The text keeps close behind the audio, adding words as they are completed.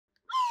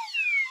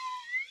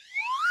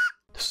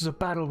This is a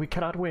battle we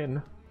cannot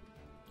win.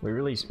 We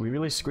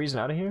really squeezing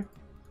out of here?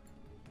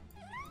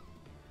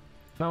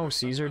 No,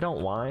 Caesar,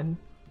 don't whine.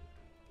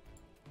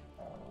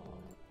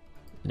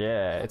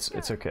 Yeah,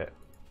 it's okay.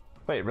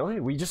 Wait, really?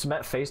 We just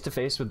met face to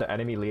face with the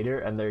enemy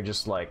leader and they're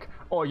just like,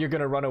 oh, you're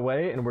gonna run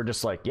away? And we're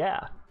just like,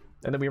 yeah.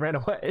 And then we ran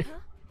away.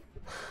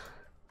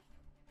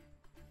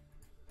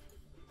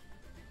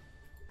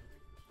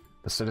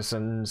 The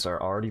citizens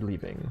are already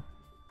leaving.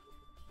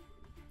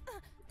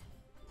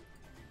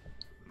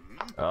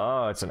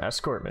 Oh, it's an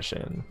escort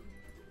mission.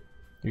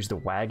 Use the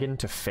wagon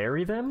to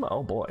ferry them?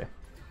 Oh boy.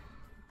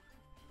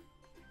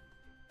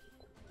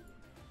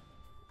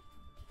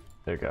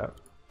 There you go.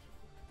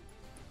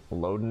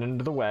 Loading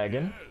into the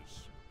wagon.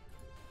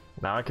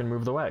 Now I can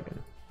move the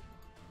wagon.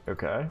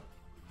 Okay.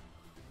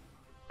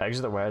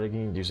 Exit the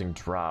wagon using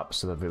drop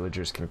so the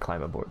villagers can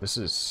climb aboard. This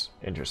is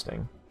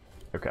interesting.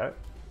 Okay.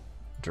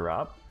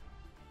 Drop.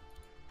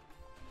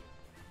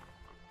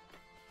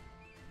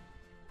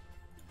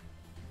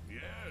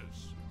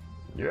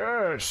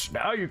 Yes,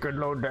 now you can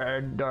load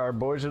our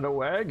boys in the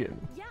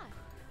wagon. Yeah.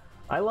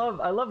 I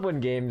love when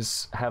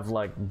games have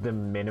like the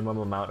minimum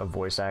amount of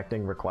voice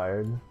acting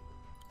required.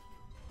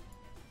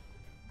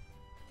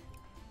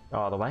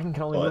 Oh, the wagon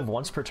can only move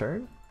once per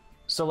turn?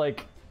 So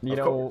like, you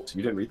know...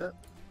 You didn't read that?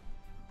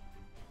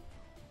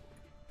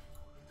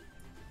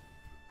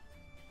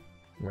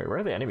 Wait, where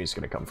are the enemies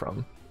gonna come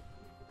from?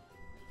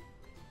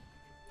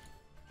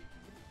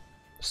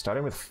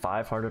 Starting with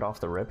 500 off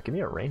the rip? Give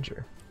me a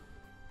ranger.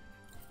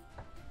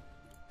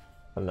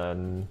 And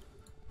then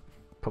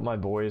put my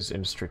boys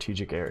in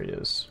strategic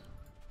areas.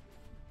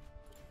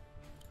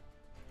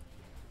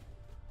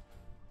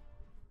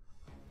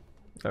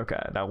 Okay,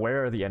 now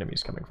where are the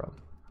enemies coming from?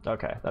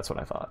 Okay, that's what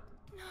I thought.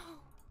 No.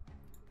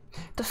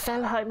 The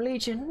Felheim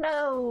Legion,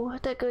 no!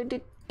 They're going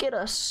to get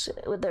us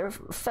with their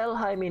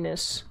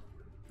Felheiminess.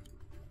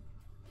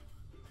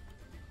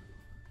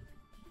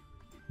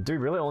 Do we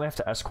really only have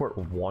to escort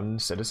one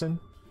citizen?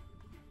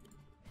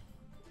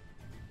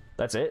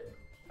 That's it?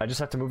 I just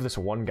have to move this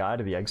one guy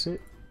to the exit?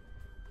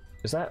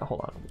 Is that...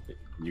 Hold on.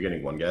 You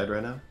getting one guide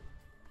right now?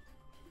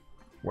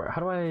 Where?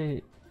 How do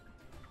I...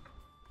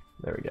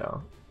 There we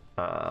go.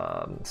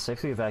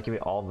 Safely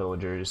evacuate all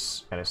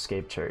villagers and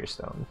escape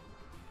Cherrystone.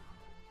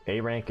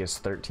 A rank is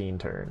 13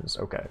 turns.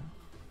 Okay.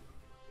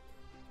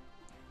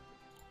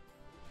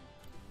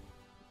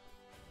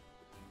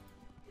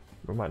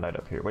 Move my knight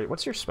up here. Wait,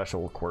 what's your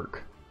special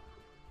quirk?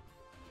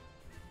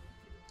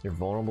 You're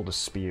vulnerable to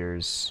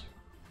spears.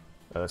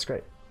 Oh, that's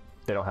great.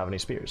 They don't have any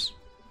spears.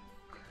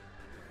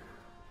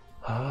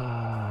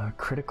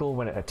 Critical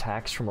when it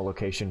attacks from a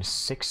location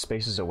 6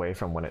 spaces away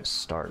from when it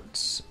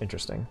starts.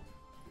 Interesting.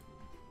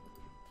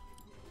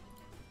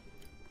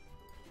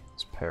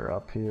 Let's pair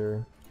up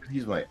here.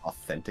 Use my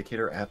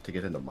authenticator app to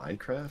get into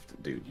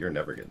Minecraft? Dude, you're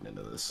never getting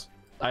into this.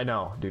 I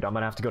know, dude. I'm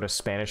gonna have to go to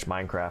Spanish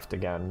Minecraft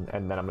again,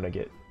 and then I'm gonna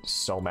get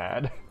so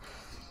mad.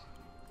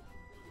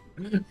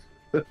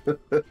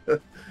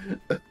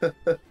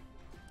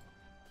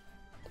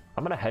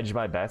 I'm gonna hedge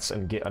my bets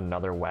and get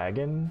another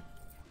wagon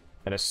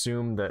and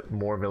assume that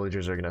more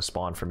villagers are gonna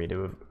spawn for me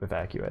to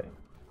evacuate.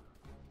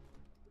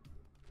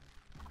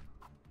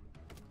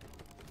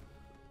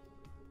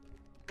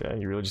 Okay,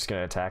 you're really just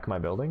gonna attack my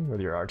building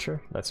with your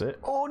archer? That's it?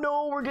 Oh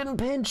no, we're getting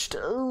pinched!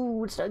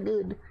 Oh, it's not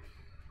good.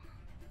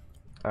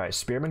 Alright,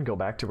 Spearman, go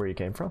back to where you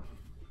came from.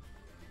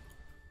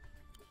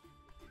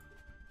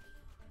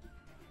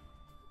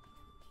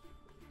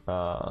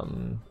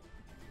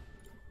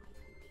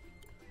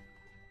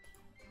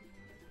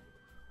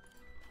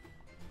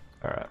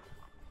 Alright.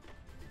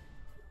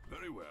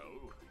 Very well.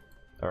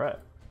 Alright.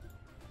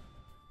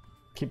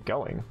 Keep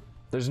going.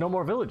 There's no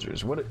more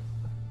villagers. What?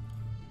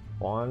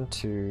 1,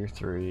 2,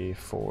 3,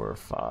 4,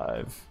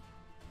 5,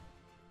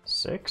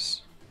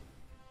 6?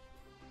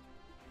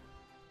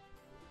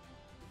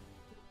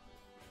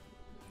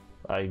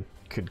 I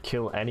could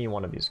kill any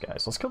one of these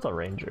guys. Let's kill the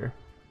ranger.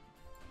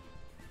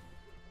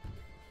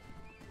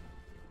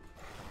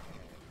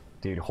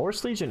 Dude,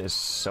 Horse Legion is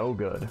so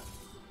good.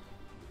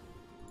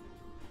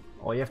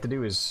 All you have to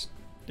do is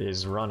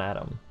run at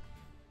him.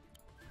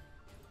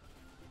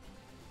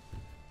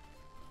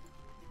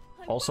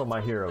 Also, my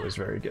hero is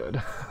very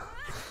good.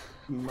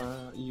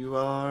 You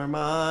are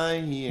my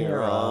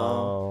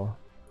hero.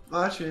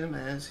 Watch him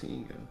as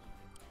he goes.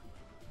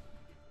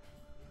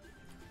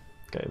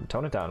 Okay,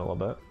 tone it down a little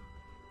bit.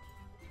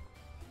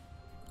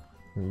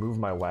 Move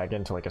my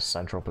wagon to like a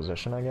central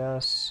position, I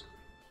guess.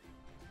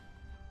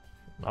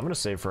 I'm gonna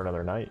save for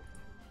another night.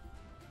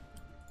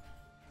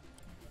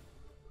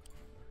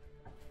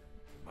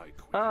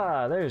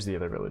 Ah, there's the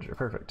other villager.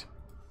 Perfect.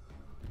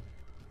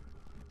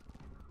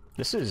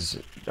 This is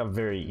a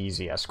very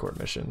easy escort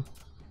mission.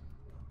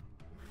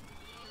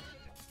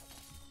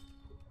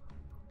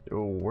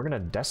 Oh, we're gonna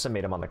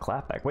decimate him on the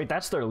clapback. Wait,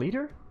 that's their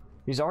leader?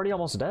 He's already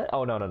almost dead?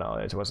 Oh, no, no, no.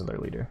 It wasn't their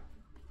leader.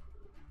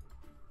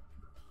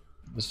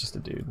 It's just a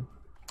dude.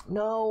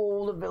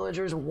 No, the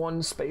villager's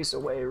one space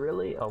away,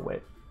 really? Oh,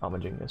 wait. I'm a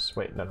genius.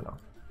 Wait, no, no, no.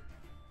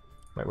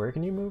 Wait, where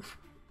can you move?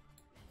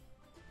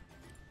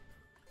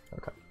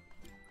 Okay.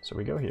 So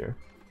we go here.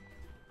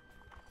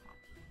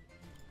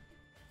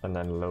 And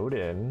then load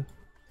in.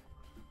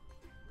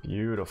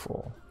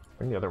 Beautiful.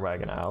 Bring the other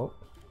wagon out.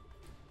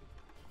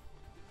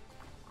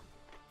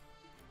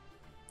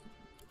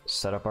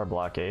 Set up our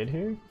blockade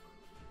here.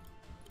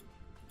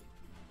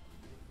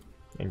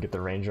 And get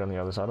the ranger on the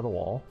other side of the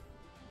wall.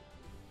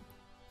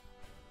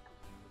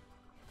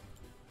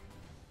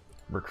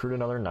 Recruit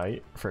another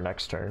knight for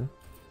next turn.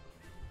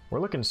 We're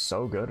looking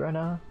so good right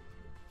now.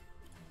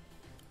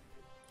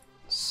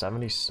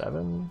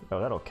 77? Oh,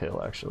 that'll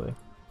kill actually.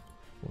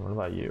 What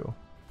about you?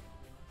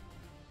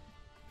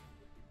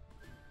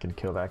 Can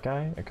kill that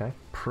guy? Okay.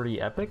 Pretty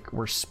epic.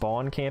 We're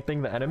spawn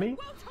camping the enemy.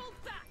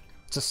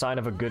 It's a sign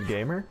of a good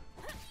gamer.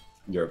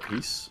 You're a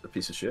piece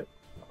of shit.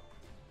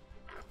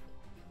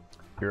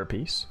 You're a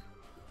piece.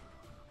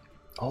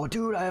 Oh,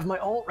 dude, I have my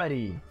ult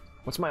ready.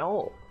 What's my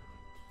ult?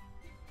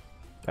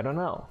 I don't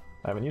know.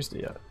 I haven't used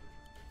it yet.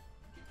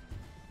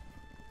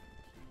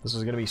 This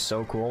is gonna be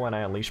so cool when I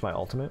unleash my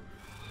ultimate.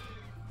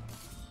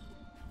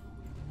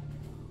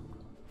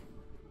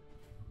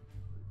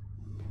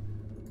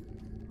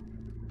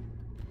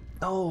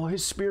 Oh,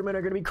 his spearmen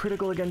are gonna be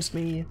critical against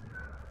me.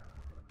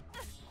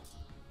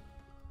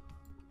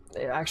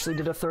 It actually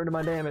did a third of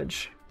my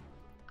damage.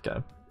 Okay,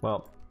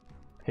 well,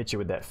 hit you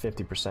with that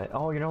 50%.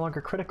 Oh, you're no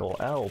longer critical.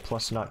 L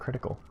plus not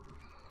critical.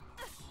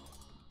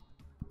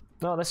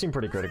 No, that seemed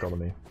pretty critical to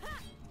me.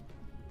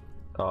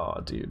 Oh,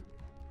 dude.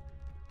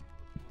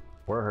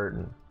 We're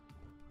hurting.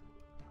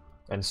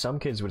 And some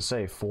kids would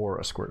say for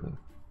a squirtin'.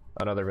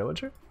 Another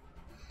villager?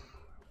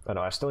 Oh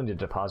no, I still need to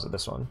deposit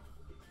this one.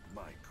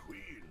 My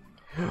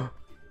queen.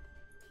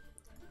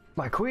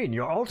 My queen,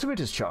 your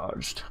ultimate is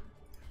charged.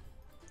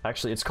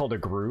 Actually, it's called a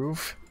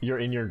groove. You're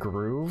in your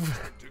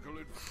groove. Tickle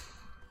it.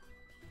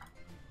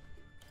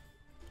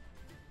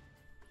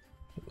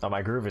 Oh,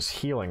 my groove is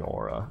healing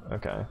aura.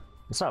 Okay.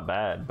 It's not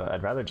bad, but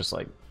I'd rather just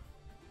like...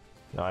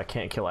 No, I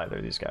can't kill either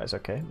of these guys.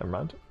 Okay, never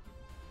mind.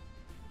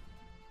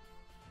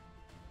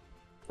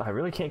 I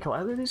really can't kill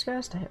either of these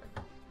guys? Damn.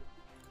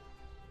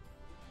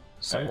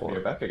 Alright,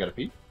 you're back. I gotta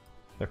pee.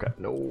 Okay.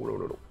 No, no,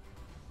 no, no.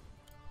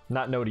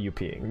 Not no to you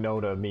peeing.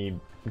 No to me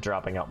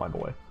dropping out my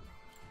boy.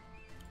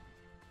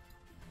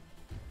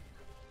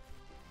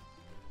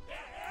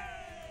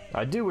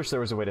 I do wish there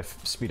was a way to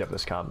speed up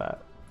this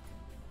combat.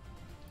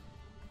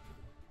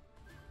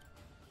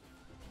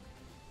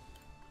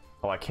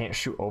 Oh, I can't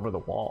shoot over the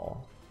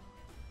wall.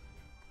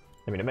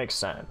 I mean, it makes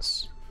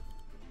sense.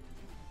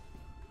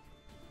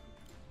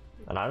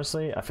 And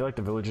honestly, I feel like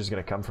the villager's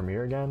gonna come from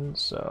here again,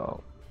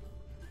 so...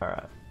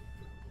 Alright.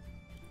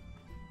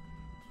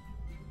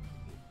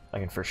 I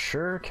can for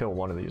sure kill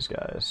one of these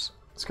guys.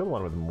 Let's kill the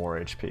one with more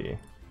HP.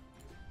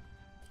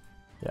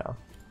 Yeah.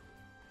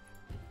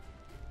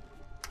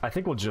 I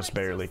think we'll just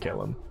barely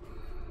kill him.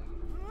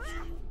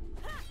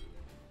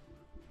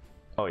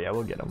 Oh yeah,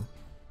 we'll get him.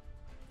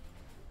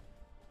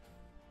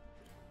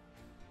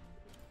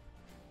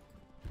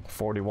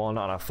 41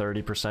 on a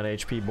 30%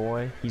 HP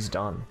boy. He's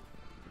done.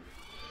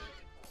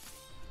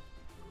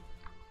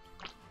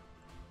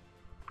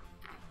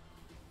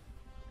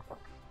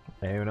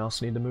 Anyone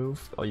else need to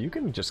move? Oh, you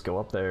can just go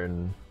up there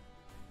and...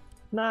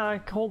 Nah,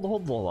 hold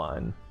the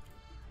line.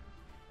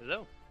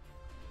 Hello.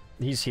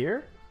 He's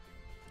here?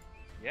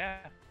 Yeah.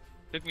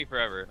 Took me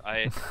forever.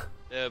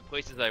 The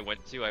places I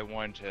went to, I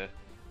wanted to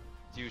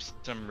do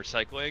some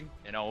recycling,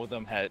 and all of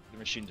them had the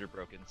machines are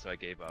broken, so I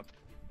gave up.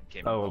 And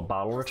came Oh, home.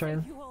 bottle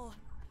return?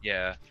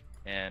 Yeah,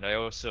 and I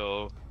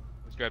also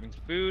was grabbing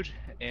some food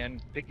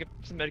and picking up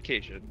some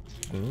medication.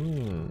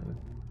 Mmm.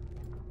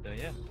 So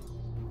yeah.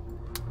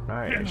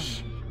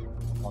 Nice.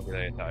 Longer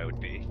than I thought it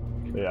would be.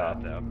 Yeah.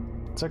 Though.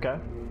 It's okay.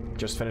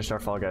 Just finished our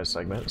Fall Guys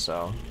segment,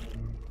 so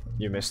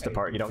you missed the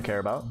part you don't care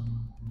about.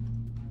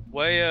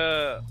 Why,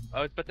 I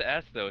was about to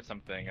ask though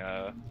something,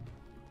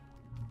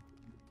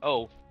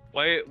 oh,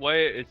 why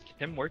is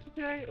Tim working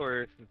today,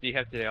 or do you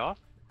have today off?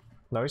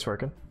 No, he's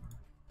working.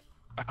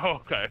 Oh,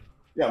 okay.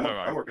 Yeah, Never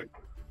mind. I'm working.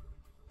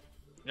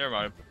 Never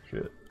mind.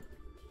 Shit.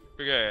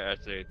 Forget I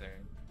asked anything.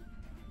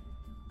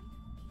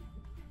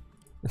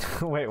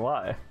 Wait,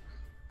 why?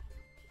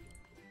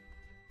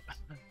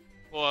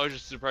 Well, I was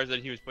just surprised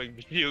that he was playing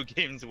video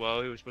games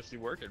while he was supposed to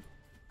be working.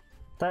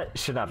 That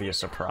should not be a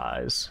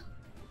surprise.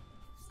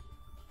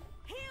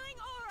 Healing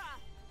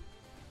aura.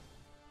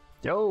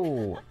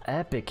 Yo,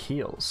 epic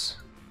heals.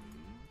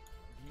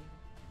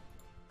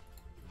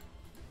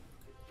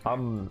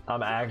 I'm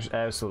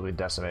absolutely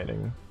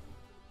decimating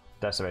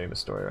the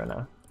story right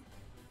now.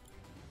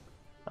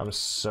 I'm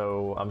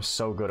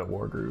so good at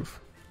Wargroove.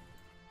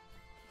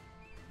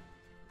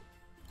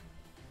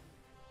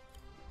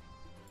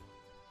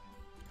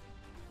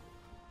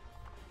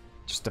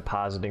 Just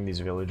depositing these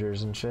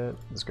villagers and shit.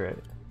 It's great.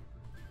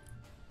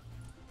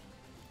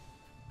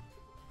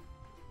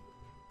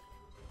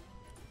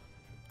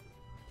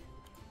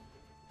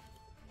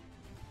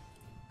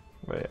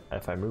 Wait,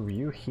 if I move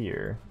you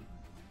here,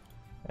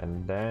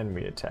 and then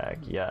we attack,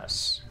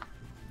 yes.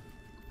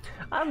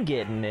 I'm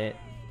getting it.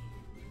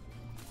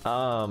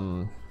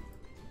 You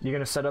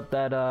gonna set up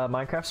that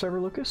Minecraft server,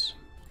 Lucas?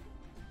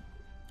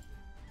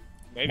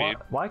 Maybe.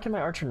 Why can my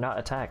archer not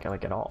attack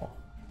like at all?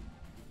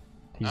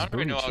 He's I don't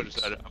really know how to booty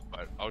set it cheeks. up,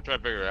 but I'll try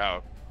to figure it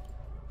out.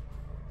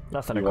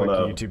 Nothing a You quick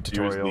wanna YouTube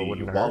tutorial use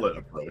wouldn't the hurt. wallet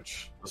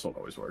approach. This one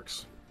always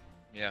works.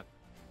 Yeah.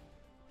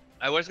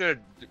 I was gonna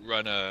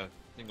run a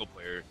single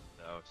player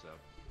though, so.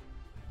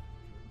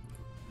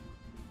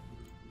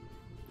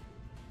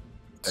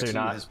 So you're Actually,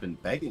 not. has been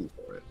begging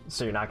for it.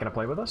 So you're not gonna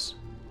play with us?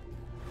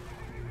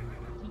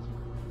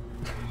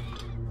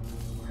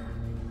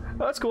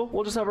 Oh, that's cool.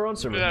 We'll just have our own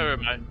server.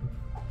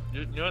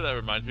 You know what that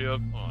reminds me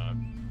of? Hold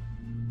on.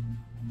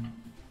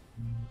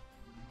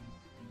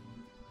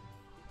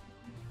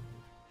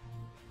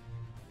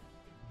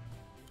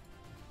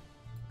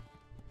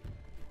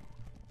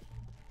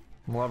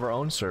 We'll have our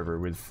own server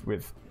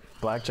with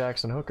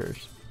blackjacks and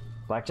hookers.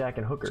 Blackjack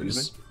and hookers.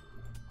 Excuse me?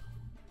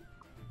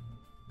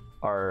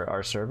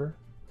 Our server,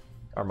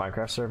 our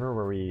Minecraft server,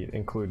 where we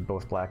include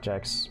both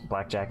blackjack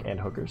and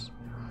hookers.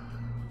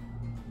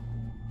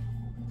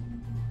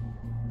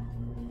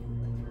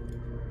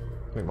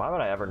 I mean, why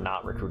would I ever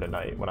not recruit a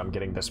knight when I'm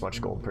getting this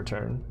much gold per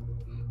turn?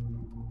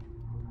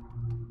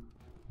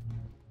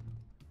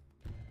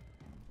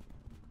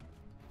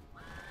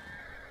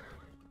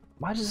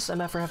 Why does this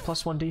MFR have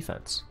 +1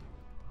 defense?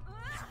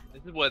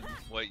 This is what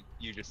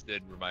you just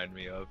did remind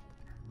me of.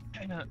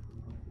 Well,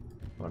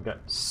 I've got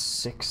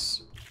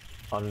 6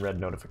 unread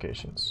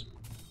notifications.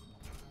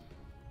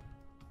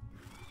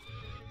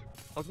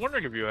 I was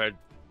wondering if you had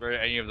read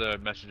any of the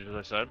messages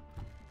I sent.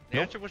 The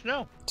Nope. answer was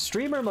no.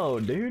 Streamer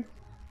mode, dude.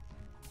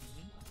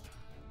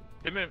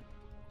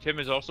 Tim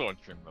is also on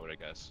stream mode, I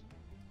guess.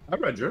 I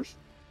read yours.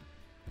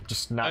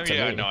 Just not Oh to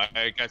yeah, me. no,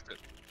 I guess that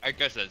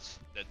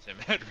Tim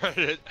had read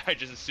it. I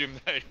just assumed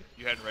that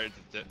you hadn't read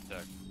it to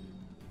Tim.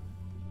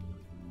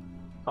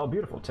 Oh,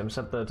 beautiful. Tim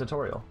sent the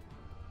tutorial.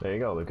 There you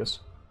go, Lucas.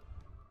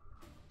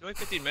 It's only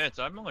 15 minutes.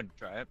 I'm going to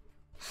try it.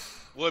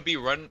 Will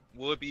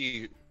it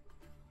be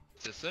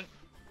consistent?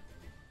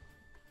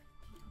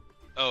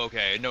 Oh,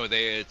 okay. No,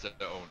 it's their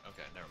own.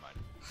 Okay, never mind.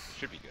 It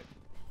should be good.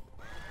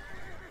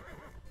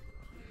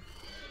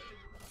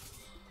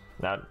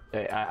 Now,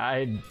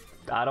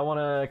 I don't want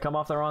to come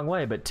off the wrong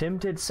way, but Tim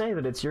did say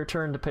that it's your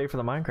turn to pay for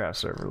the Minecraft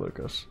server,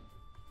 Lucas.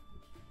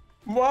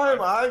 Why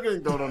am I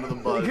getting thrown under the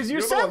bus? Because you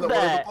You're the said one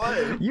that wanted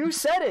to that. play. You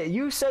said it.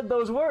 You said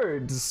those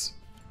words.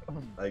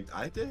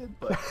 I did,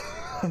 but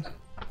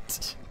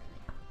Is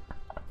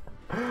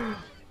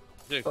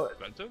it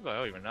expensive? I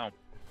don't even know.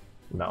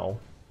 No.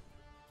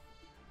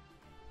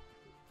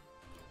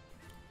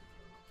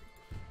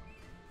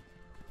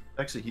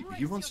 actually,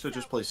 he wants to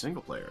just play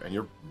single player, and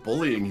you're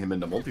bullying him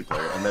into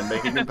multiplayer and then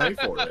making him pay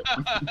for it.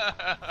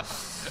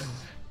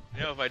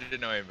 You know, if I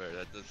didn't know any better,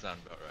 that does sound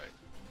about right.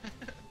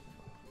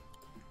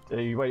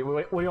 Wait,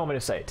 what do you want me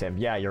to say, Tim?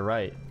 Yeah, you're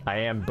right. I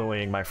am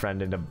bullying my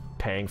friend into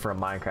paying for a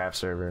Minecraft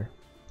server.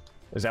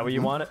 Is that what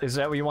you want? Is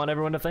that what you want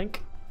everyone to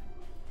think?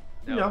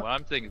 No, Yeah. what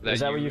I'm thinking is that Is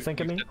that what you think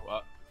of me? said,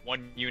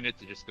 one unit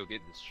to just go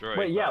get destroyed.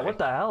 Wait, yeah, by- what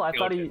the hell? I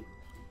thought he... Skeleton.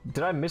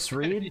 Did I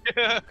misread?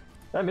 Yeah.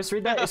 Did I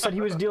misread that? It said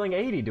he was dealing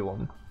 80 to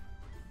him.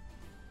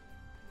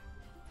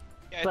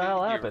 Yeah, What the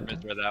hell I happened?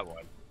 think you misread that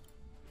one.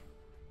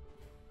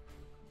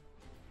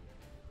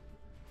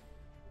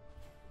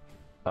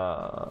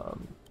 Well,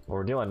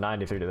 we're dealing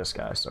 93 to this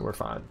guy, so we're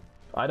fine.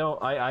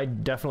 I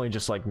definitely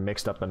just like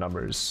mixed up the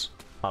numbers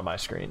on my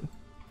screen.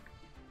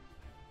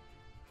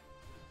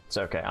 It's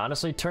okay.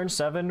 Honestly, turn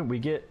 7, we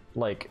get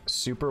like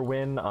super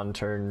win on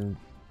turn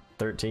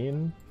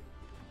 13.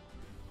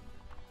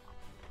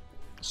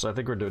 So I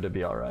think we're due to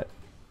be alright.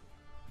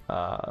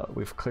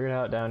 We've cleared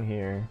out down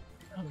here.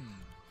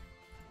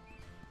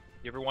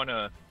 You ever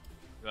wanna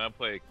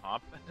play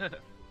comp?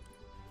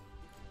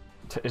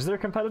 Is there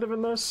competitive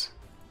in this?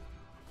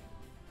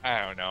 I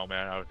don't know,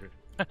 man. I was just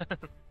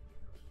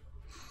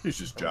He's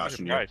just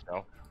joshing you. surprised,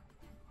 though.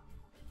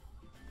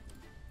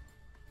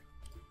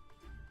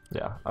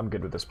 Yeah, I'm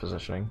good with this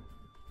positioning.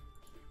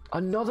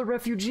 Another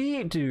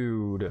refugee,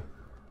 dude!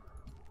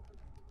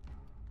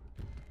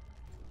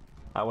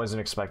 I wasn't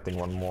expecting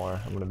one more,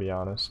 I'm gonna be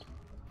honest.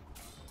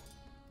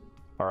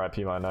 RIP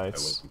my I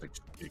knights. wasn't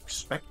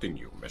expecting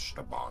you,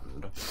 Mr.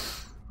 Bond.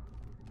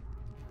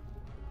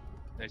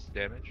 Nice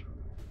damage.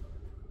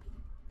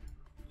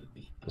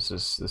 This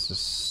is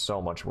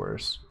so much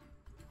worse.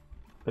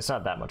 It's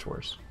not that much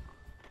worse.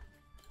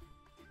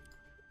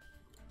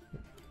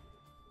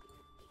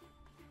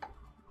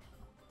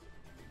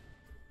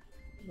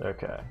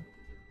 Okay.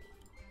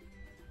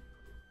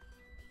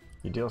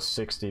 You deal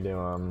 60 to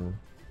him.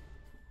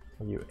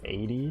 Are you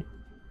 80?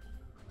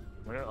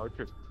 Why not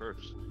archers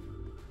first?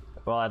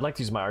 Well, I'd like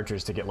to use my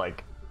archers to get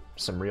like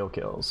some real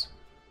kills.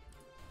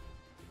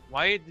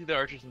 Why do the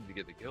archers need to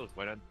get the kills?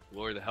 Why not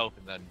lower the health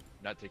and then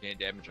not take any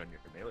damage on your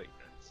melee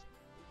units?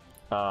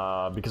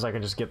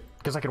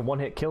 Because I can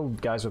one-hit kill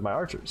guys with my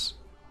archers.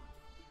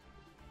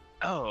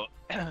 Oh,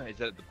 is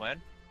that the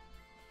plan?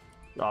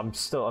 I'm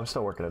still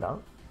working it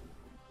out.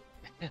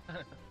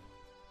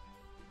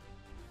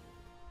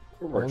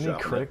 We're Only workshopping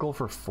it. critical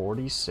for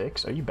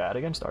 46? Are you bad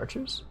against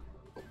archers?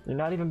 You're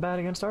not even bad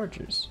against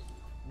archers.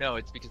 No,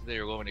 it's because they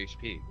are low in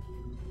HP.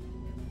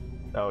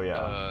 Oh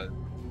yeah.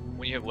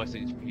 When you have less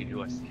HP, you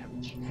do less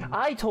damage.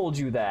 I told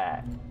you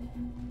that.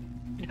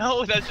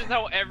 No, that's just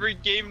how every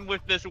game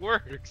with this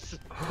works.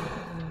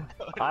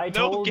 I No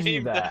told you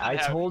game that. doesn't I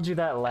have- told you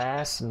that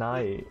last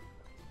night.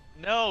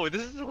 No,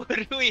 this is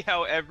literally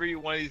how every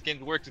one of these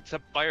games works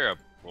except Fire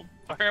Emblem.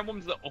 Fire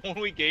Emblem's the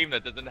only game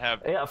that doesn't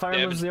have. Yeah, Fire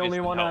Emblem's the only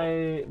one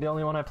health. the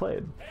only one I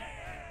played.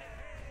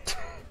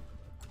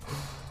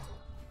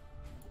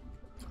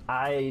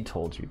 I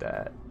told you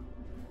that.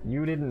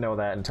 You didn't know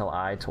that until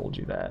I told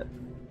you that.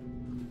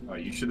 Oh,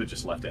 you should have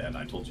just left it and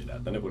I told you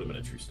that. Then it would have been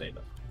a true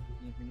statement.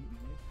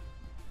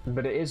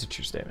 But it is a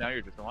true statement. Now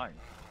you're just lying.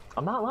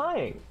 I'm not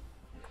lying.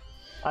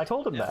 I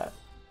told him that.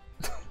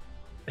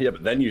 Yeah,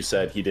 but then you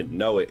said he didn't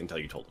know it until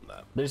you told him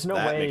that. There's no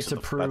That way makes it to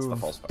the- prove. That's the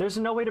false part. There's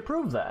no way to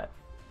prove that.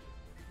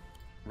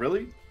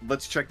 Really?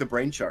 Let's check the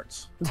brain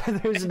charts.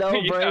 There's no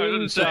Yeah, I brain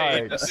was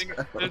saying, charts.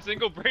 the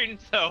single brain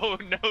cell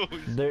knows.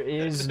 There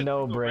is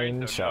no Single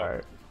brain cell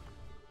chart.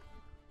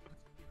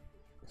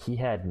 He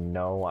had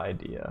no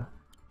idea.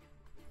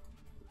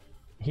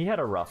 He had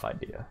a rough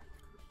idea.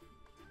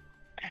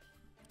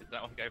 It's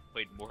not like I've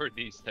played more of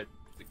these types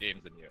of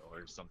games than you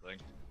or something.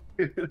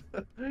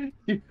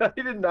 I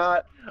did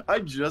not. I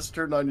just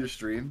turned on your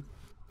stream.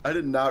 I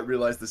did not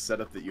realize the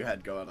setup that you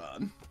had going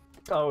on.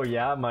 Oh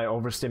yeah, my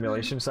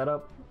overstimulation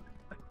setup.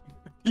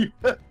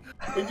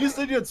 When you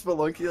said you had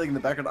Spelunky like in the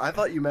background, I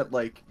thought you meant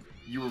like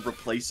you were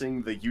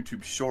replacing the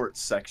YouTube Shorts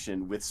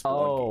section with Spelunky.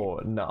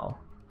 Oh no,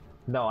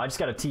 no, I just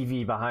got a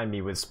TV behind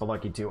me with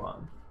Spelunky 2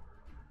 on.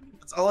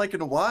 That's all I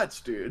can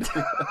watch, dude.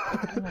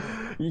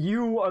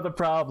 You are the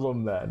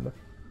problem then.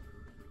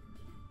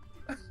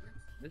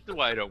 This is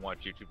why I don't watch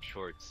YouTube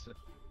Shorts.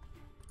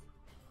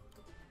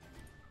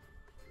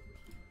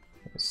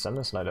 Send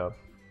this night up.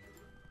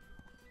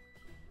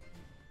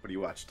 What do you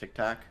watch?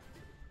 TikTok?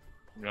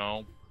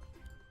 No.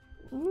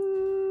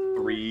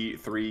 Three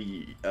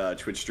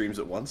Twitch streams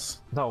at once?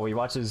 No, he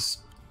watches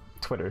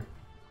Twitter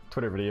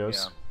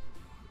videos. Yeah.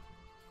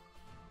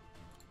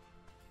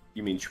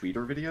 You mean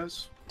tweeter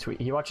videos?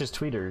 He watches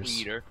tweeters.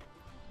 Eater.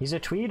 He's a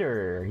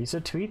tweeter. He's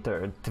a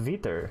tweeter.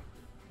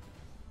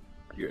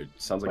 It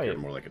sounds like you're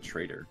Wait. more like a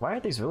trader. Why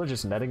aren't these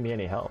villagers netting me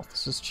any health?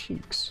 This is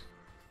cheeks.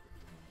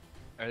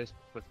 Are they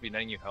supposed to be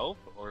netting you health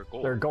or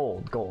gold? They're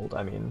gold,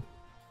 I mean.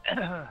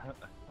 I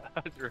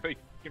was really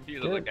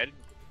confused. I was like,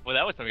 well,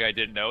 that was something I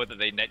didn't know, that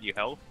they net you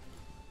health.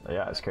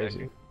 Yeah, it's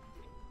crazy.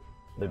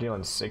 They're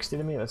dealing 60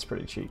 to me? That's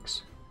pretty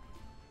cheeks.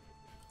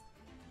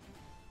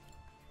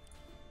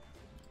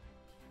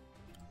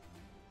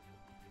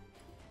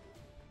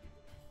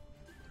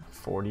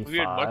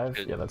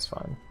 $45? Yeah, that's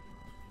fine.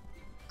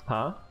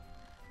 Huh?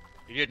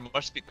 You had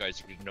musket guys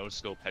who could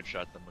no-scope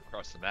headshot them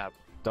across the map.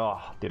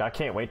 Oh, dude, I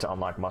can't wait to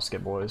unlock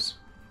musket boys.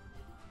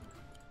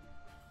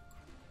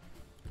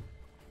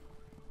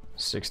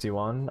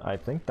 61, I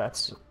think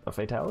that's a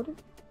fatality?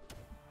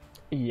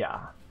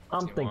 Yeah,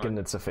 I'm 61. thinking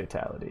it's a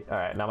fatality.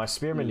 Alright, now my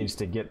spearman needs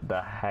to get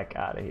the heck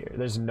out of here.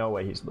 There's no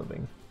way he's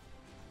living.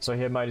 So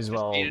he might as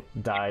well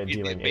die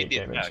dealing 8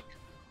 damage. Attack.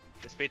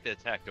 Just bait the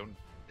attack, don't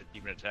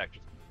even attack.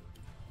 Just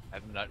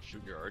have them not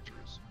shoot your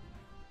archers.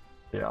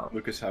 Yeah.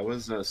 Lucas, how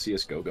was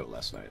CSGO go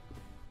last night?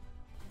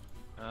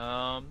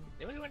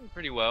 It really went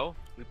pretty well.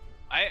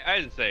 I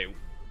had to say,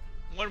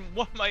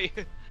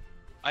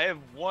 I have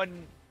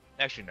one.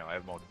 Actually, no, I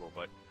have multiple.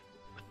 But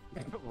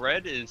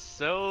Red is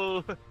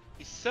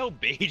he's so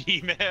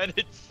baity, man.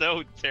 It's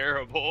so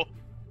terrible.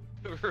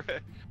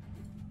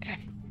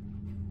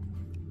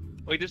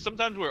 Like, there's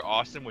sometimes where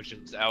Austin was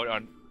just out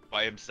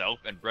by himself,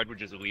 and Red would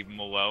just leave him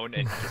alone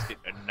and just get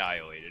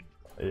annihilated.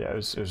 Yeah,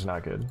 it was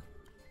not good.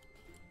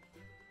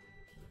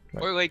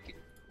 Or like,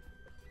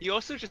 he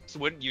also just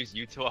wouldn't use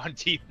Yuto on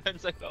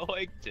defense. I felt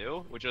like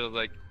too, which I was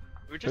like,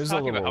 we were It just was a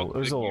talking about little- how it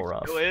was a good little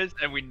rough. Yuto is,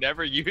 and we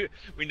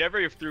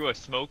never threw a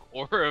smoke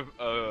or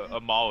a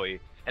molly,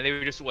 and they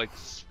would just like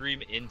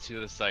scream into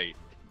the site.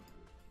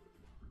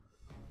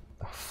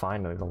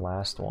 Finally, the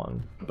last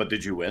one. But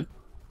did you win?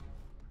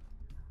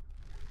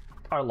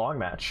 Our long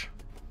match.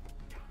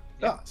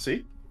 Ah,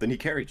 see? Then he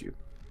carried you.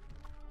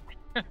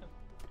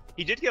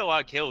 He did get a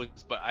lot of kills,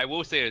 but I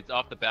will say it's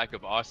off the back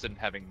of Austin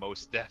having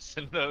most deaths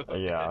in the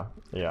Yeah,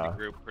 in yeah. the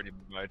group pretty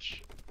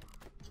much.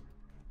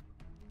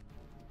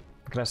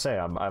 What can I say?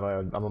 I'm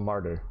a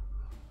martyr.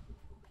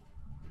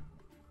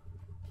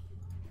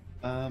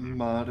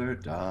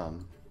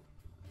 Martyrdom.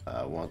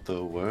 I want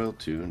the world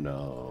to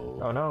know.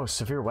 Oh no,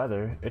 severe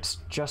weather. It's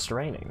just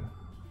raining.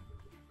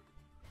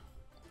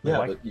 Yeah,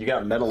 Why- but you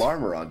got metal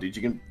armor on,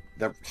 dude.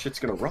 That shit's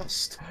gonna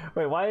rust.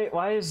 Wait,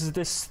 why is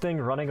this thing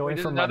running away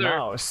Wait, from there's my another-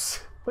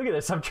 mouse? Look at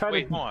this, I'm trying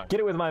Wait, to hold on. get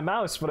it with my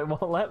mouse, but it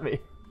won't let me.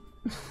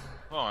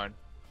 Hold on,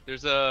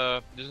 there's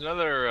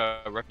another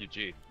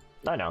refugee.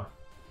 I know.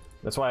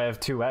 That's why I have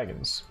 2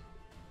 wagons.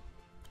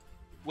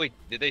 Wait,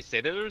 did they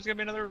say that there was gonna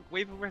be another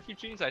wave of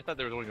refugees? I thought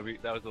there was only gonna be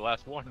that was the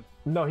last one.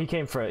 No, he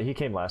came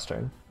last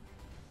turn.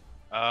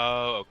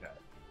 Oh, okay.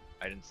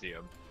 I didn't see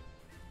him.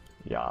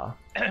 Yeah.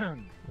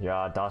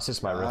 Yeah, Das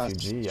is my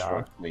refugee, yeah.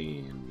 Short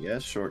Queen.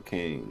 Yes, Short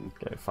King.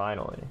 Okay,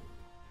 finally.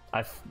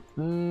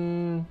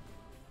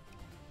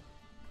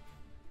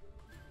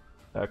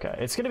 Okay,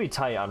 it's gonna be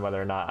tight on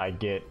whether or not I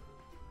get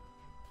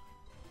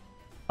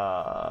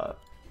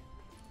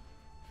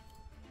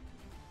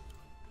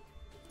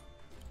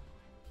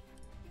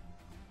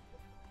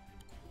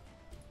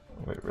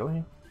wait,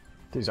 really?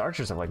 These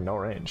archers have like no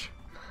range.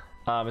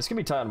 It's gonna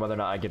be tight on whether or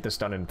not I get this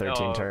done in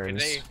 13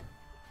 turns.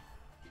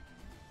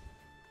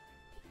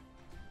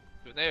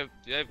 Do they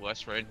have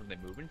less range when they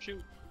move and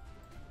shoot?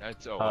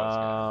 That's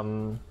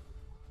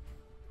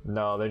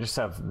no, they just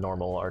have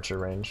normal archer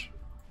range.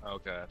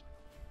 Okay.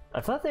 I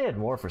thought they had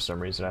more for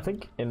some reason. I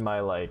think in my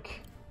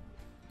like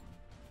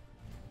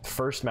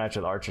first match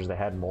with archers they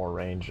had more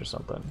range or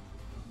something.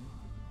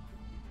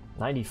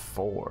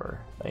 94.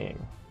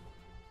 Dang.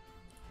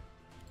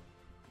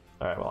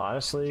 Alright, well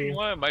honestly... Do you know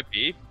what it might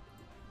be?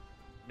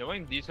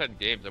 Knowing these kind of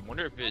games, I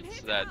wonder if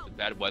it's that the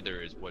bad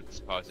weather is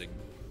what's causing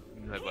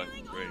that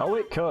range. Oh,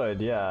 it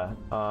could, yeah.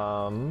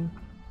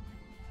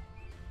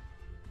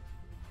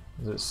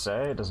 Does it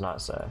say? It does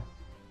not say.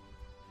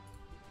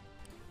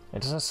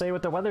 It doesn't say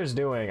what the weather's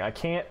doing. I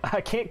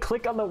can't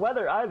click on the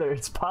weather either.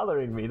 It's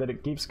bothering me that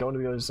it keeps going to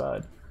the other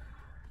side.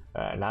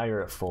 Alright, now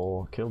you're at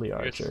full. Kill the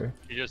archer.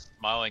 You're just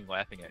smiling,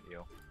 laughing at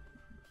you.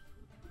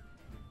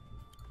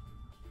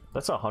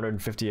 That's a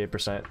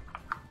 158%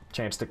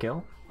 chance to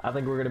kill. I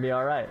think we're gonna be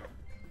alright.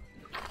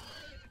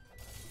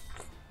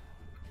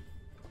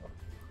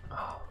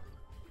 Oh.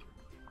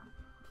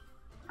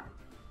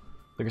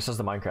 Lucas says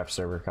the Minecraft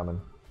server coming.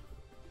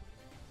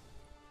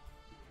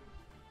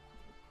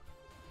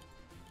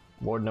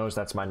 Ward knows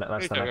that's the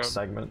next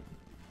segment.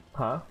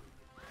 Huh?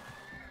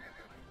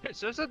 It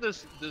says that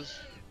this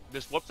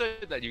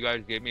website that you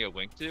guys gave me a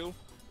link to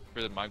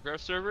for the Minecraft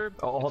server is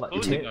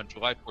closing on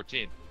July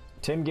 14th.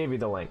 Tim gave you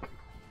the link.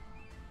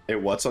 It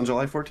what's on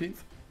July 14th?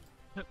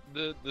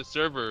 The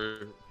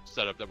server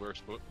setup that we're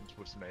supposed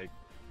to make.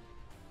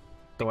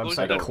 The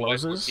website that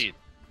closes?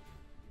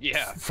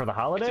 Yeah. For the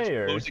holiday,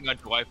 or? Closing on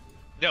July...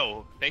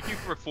 No, thank you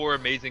for 4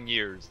 amazing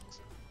years.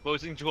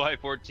 Closing July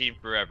 14th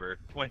forever,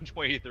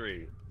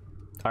 2023.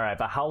 Alright,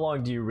 but how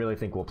long do you really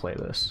think we'll play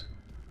this?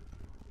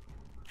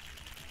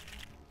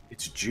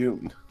 It's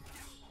June.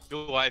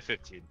 July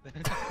 15th.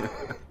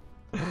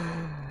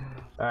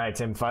 Alright,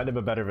 Tim, find him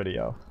a better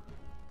video.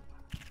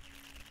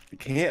 I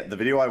can't. The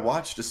video I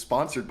watched is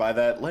sponsored by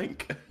that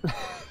link.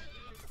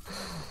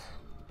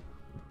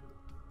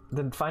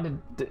 Then find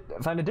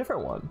a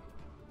different one.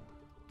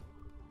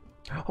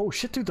 Oh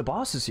shit, dude, the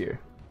boss is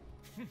here.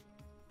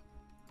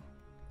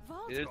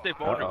 It is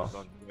Wargroove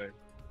on the way.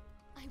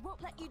 I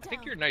won't let you down. I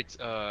think your knight's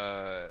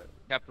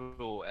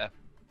capital F.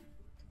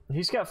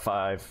 He's got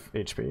 5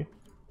 HP.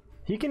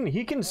 He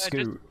can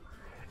scoot.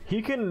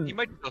 He can.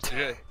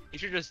 He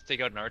should just take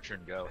out an archer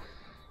and go.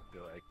 I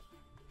feel like.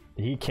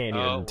 He can't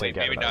even take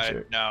out an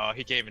archer. No,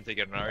 he can't even take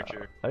out an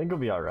archer. I think he'll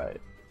be all right,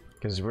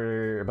 because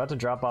we're about to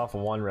drop off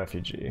 1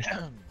 refugee.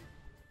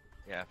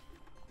 Yeah.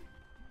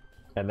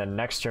 And then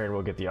next turn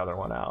we'll get the other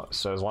one out.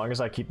 So as long as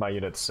I keep my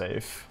units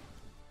safe.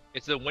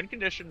 It's the win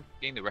condition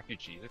getting the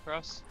refugees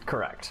across?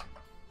 Correct.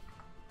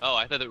 Oh,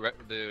 I thought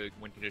the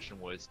win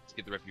condition was to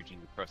get the refugees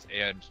across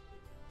and...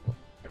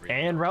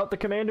 And route the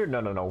commander?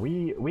 No.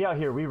 We out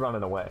here, we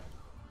running away.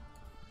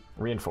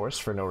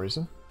 Reinforced for no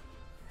reason.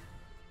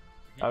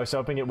 I was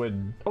hoping it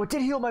would... Oh, it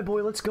did heal my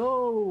boy, let's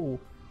go!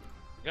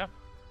 Yeah.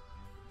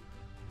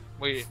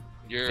 Wait,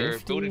 your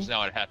 50? Building's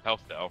now at half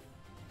health though.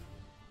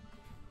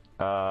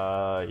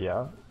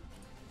 Yeah.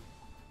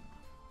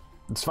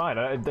 It's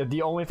fine.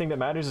 The only thing that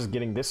matters is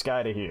getting this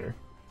guy to here.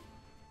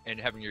 And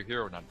having your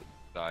hero not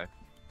die.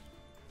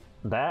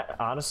 That,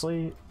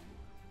 honestly,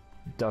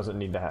 doesn't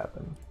need to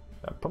happen.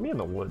 Put me in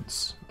the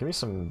woods. Give me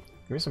some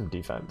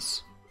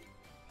defense.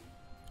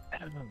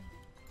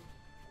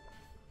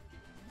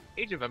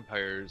 Age of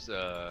Empires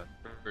for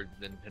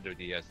the Nintendo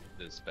DS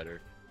is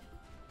better.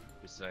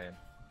 Just saying.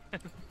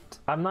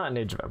 I'm not an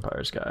Age of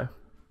Empires guy.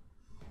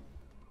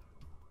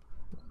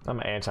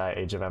 I'm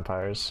anti-Age of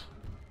Empires.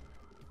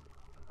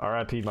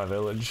 RIP my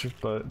village,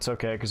 but it's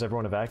okay because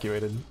everyone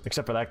evacuated,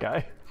 except for that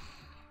guy.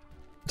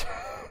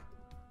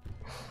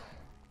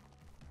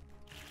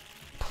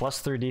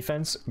 +3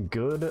 defense,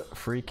 good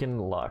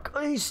freaking luck.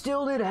 He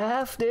still did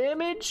half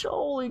damage?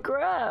 Holy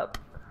crap.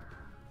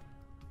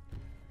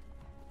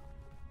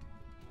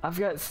 I've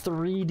got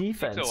 3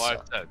 defense. Makes a lot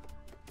of sense.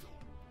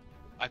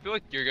 I feel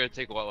like you're gonna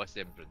take a lot less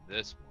damage with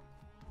this one.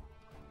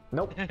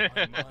 Nope.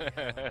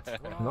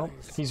 Nope.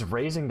 He's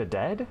raising the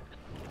dead?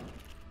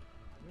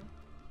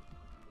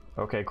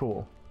 Okay,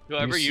 cool.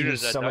 Whoever you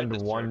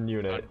summoned 1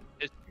 unit.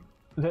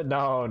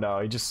 No,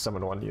 he just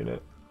summoned 1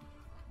 unit.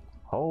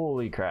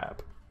 Holy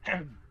crap.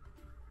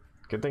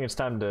 Good thing it's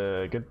time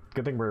to...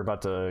 Good thing we're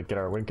about to get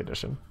our win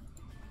condition.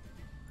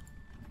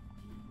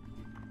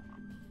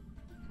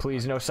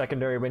 Please, no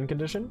secondary win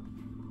condition?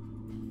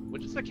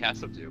 What does the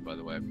castle do, by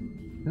the way?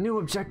 New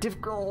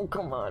objective goal,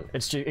 come on.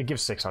 It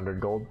gives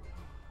 600 gold.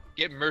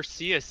 Get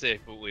Mercia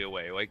safely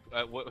away. Like,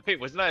 wait,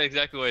 wasn't that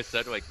exactly what I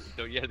said? Like,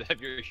 don't you have to have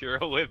your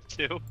hero live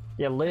too?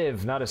 Yeah,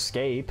 live, not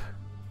escape.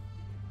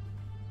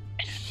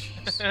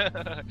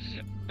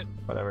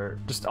 Whatever.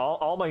 Just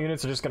all my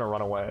units are just gonna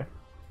run away.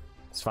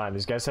 It's fine.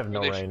 These guys have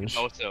no They should range.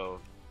 Also,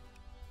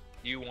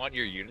 do you want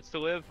your units to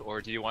live,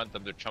 or do you want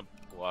them to chump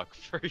block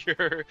for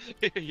your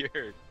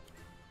your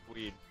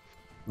weed?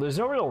 There's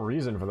no real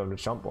reason for them to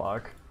chump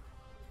block.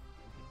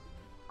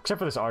 Except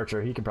for this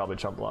archer, he can probably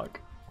chump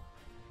block.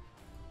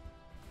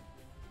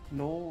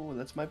 No,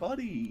 that's my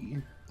buddy.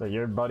 So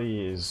your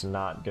buddy is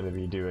not going to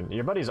be doing...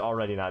 Your buddy's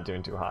already not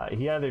doing too high.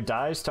 He either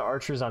dies to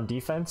archers on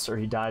defense, or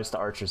he dies to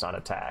archers on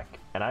attack.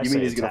 And I You say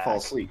mean he's attack. gonna fall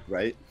asleep,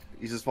 right?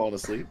 He's just falling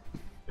asleep?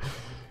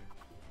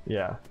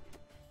 Yeah.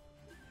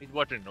 He's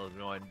watching an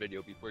Illinois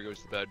video before he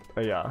goes to bed.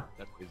 Yeah.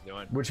 That's what he's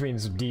doing. Which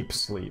means deep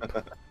sleep.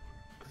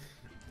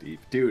 Deep.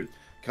 Dude,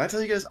 can I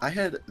tell you guys, I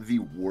had the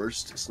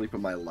worst sleep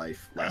of my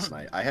life last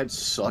night. I had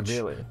such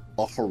Really?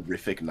 a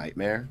horrific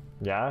nightmare.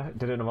 Yeah?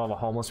 Did it involve a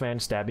homeless man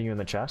stabbing you in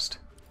the chest?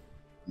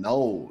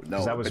 No,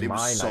 that was but it my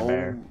was so...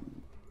 nightmare.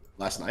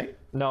 Last night?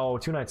 No,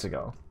 2 nights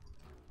ago.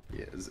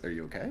 Yeah, are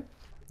you okay?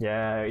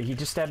 Yeah, he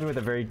just stabbed me with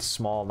a very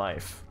small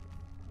knife.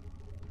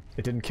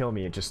 It didn't kill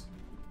me, it just...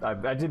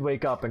 I did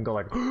wake up and go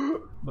like,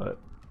 but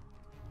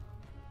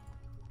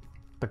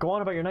go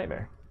on about your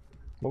nightmare.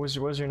 What was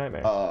your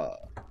nightmare?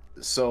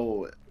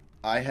 So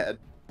I had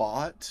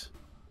bought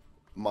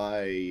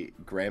my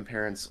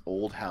grandparents'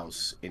 old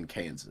house in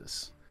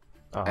Kansas.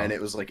 And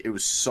it was like, it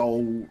was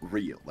so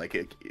real. Like,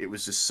 it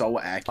was just so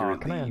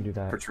accurately undo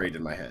that? portrayed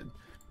in my head.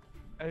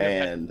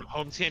 And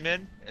Mahomes came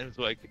in and was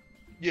like,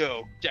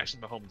 "Yo, Jackson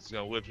Mahomes is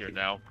gonna live here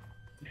now."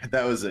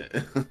 That was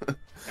it.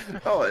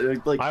 Oh,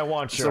 like, I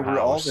want your so we're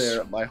all house.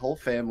 there. My whole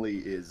family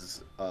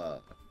is, are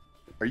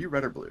you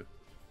red or blue?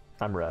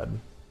 I'm red.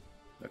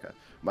 Okay.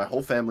 My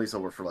whole family's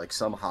over for like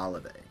some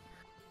holiday.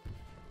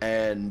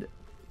 And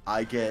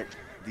I get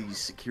these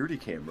security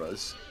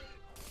cameras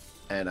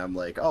and I'm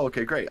like, oh,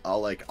 okay, great.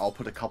 I'll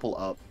put a couple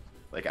up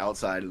like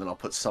outside and then I'll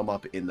put some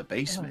up in the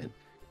basement.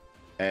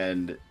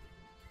 And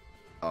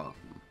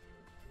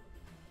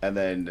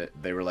then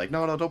they were like,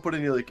 no, don't put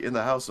any like in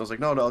the house. And I was like,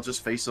 no, I'll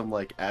just face them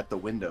like at the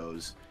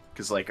windows.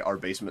 Cause like our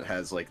basement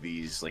has like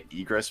these like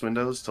egress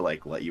windows to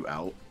like let you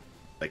out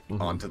like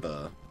onto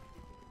the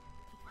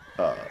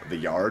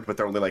yard, but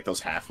they're only like those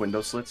half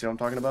window slits, you know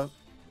what I'm talking about?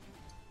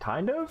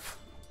 Kind of?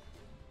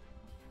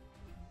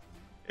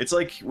 It's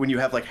like when you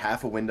have like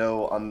half a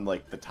window on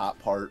like the top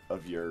part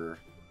of your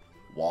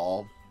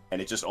wall and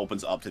it just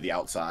opens up to the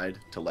outside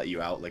to let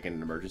you out like in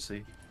an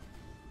emergency.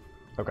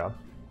 Okay.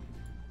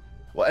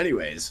 Well,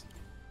 anyways,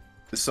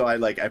 so I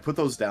put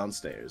those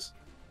downstairs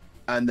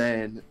and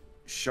then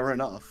sure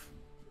enough,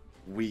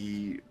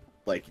 we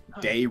like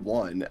day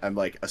one, I'm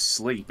like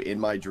asleep in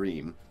my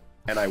dream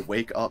and I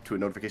wake up to a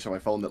notification on my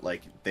phone that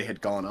like they had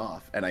gone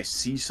off and I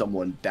see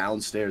someone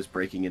downstairs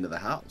breaking into the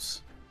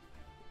house.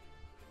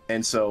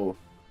 And so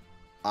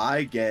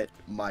I get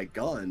my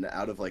gun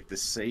out of like the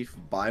safe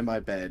by my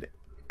bed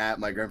at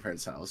my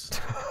grandparents' house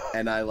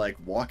and I like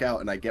walk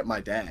out and I get my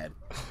dad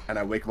and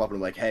I wake him up and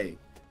I'm like, hey,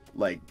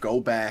 like go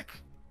back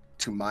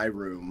to my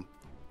room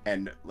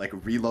and like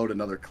reload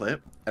another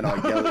clip and I'll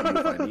yell at you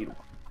if I need one.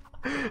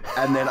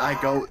 And then I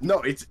go,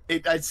 no,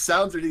 it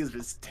sounds ridiculous, but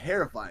it's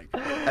terrifying.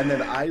 And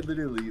then I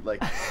literally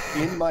like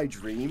in my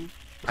dream,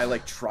 I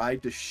like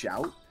tried to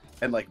shout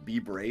and like be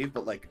brave,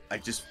 but like I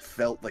just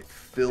felt like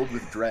filled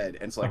with dread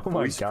and so like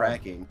voice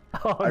cracking.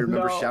 I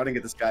remember shouting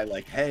at this guy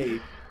like, hey,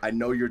 I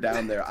know you're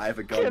down there. I have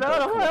a gun. Get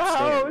out of my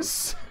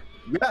house!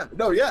 Yeah,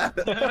 no, yeah.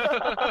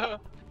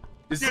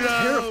 This is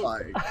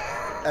terrifying.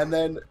 And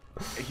then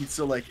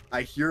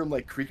I hear him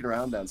like creaking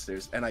around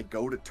downstairs and I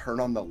go to turn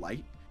on the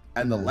light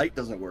and the light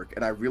doesn't work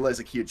and I realize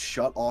like he had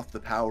shut off the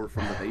power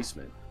from the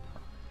basement.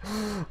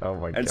 Oh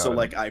my god. And so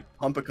like I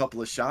pump a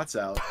couple of shots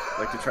out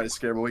like to try to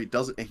scare him away. He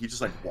doesn't, and he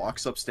just like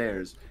walks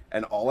upstairs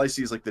and all I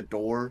see is like the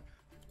door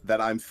that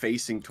I'm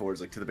facing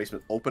towards like to the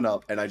basement open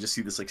up and I just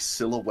see this like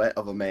silhouette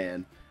of a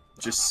man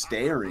just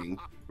staring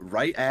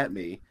right at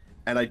me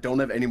and I don't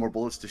have any more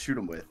bullets to shoot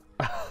him with.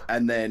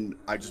 And then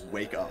I just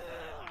wake up.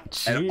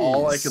 Jeez. And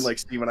all I can like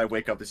see when I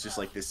wake up is just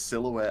like this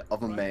silhouette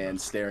of a man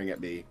staring at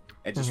me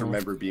and just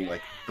remember being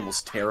like the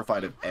most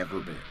terrified I've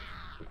ever been.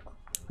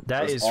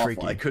 That is awful.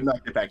 freaky. I could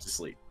not get back to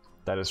sleep.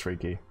 That is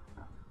freaky.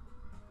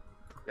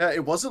 Yeah,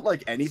 it wasn't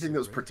like anything that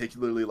was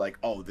particularly like,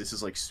 oh, this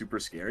is like super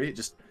scary.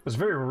 It was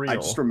very real. I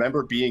just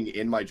remember being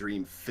in my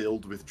dream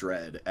filled with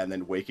dread and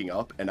then waking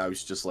up and I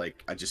was just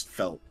like, I just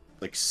felt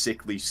like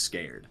sickly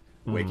scared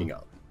waking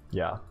up.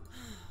 Yeah.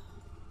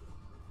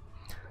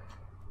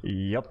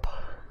 Yep.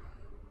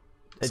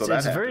 So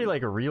It's a very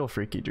like a real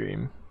freaky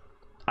dream.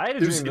 I had a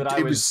dream that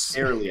it was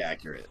scarily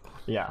accurate.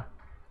 Yeah.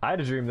 I had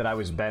a dream that I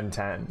was Ben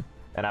 10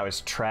 and I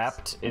was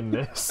trapped in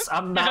this.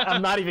 I'm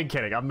not even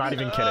kidding. I'm not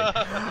even kidding.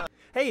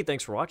 Hey,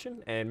 thanks for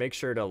watching, and make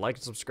sure to like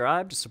and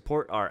subscribe to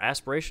support our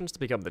aspirations to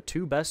become the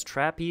 2 best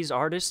trapeze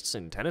artists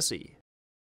in Tennessee.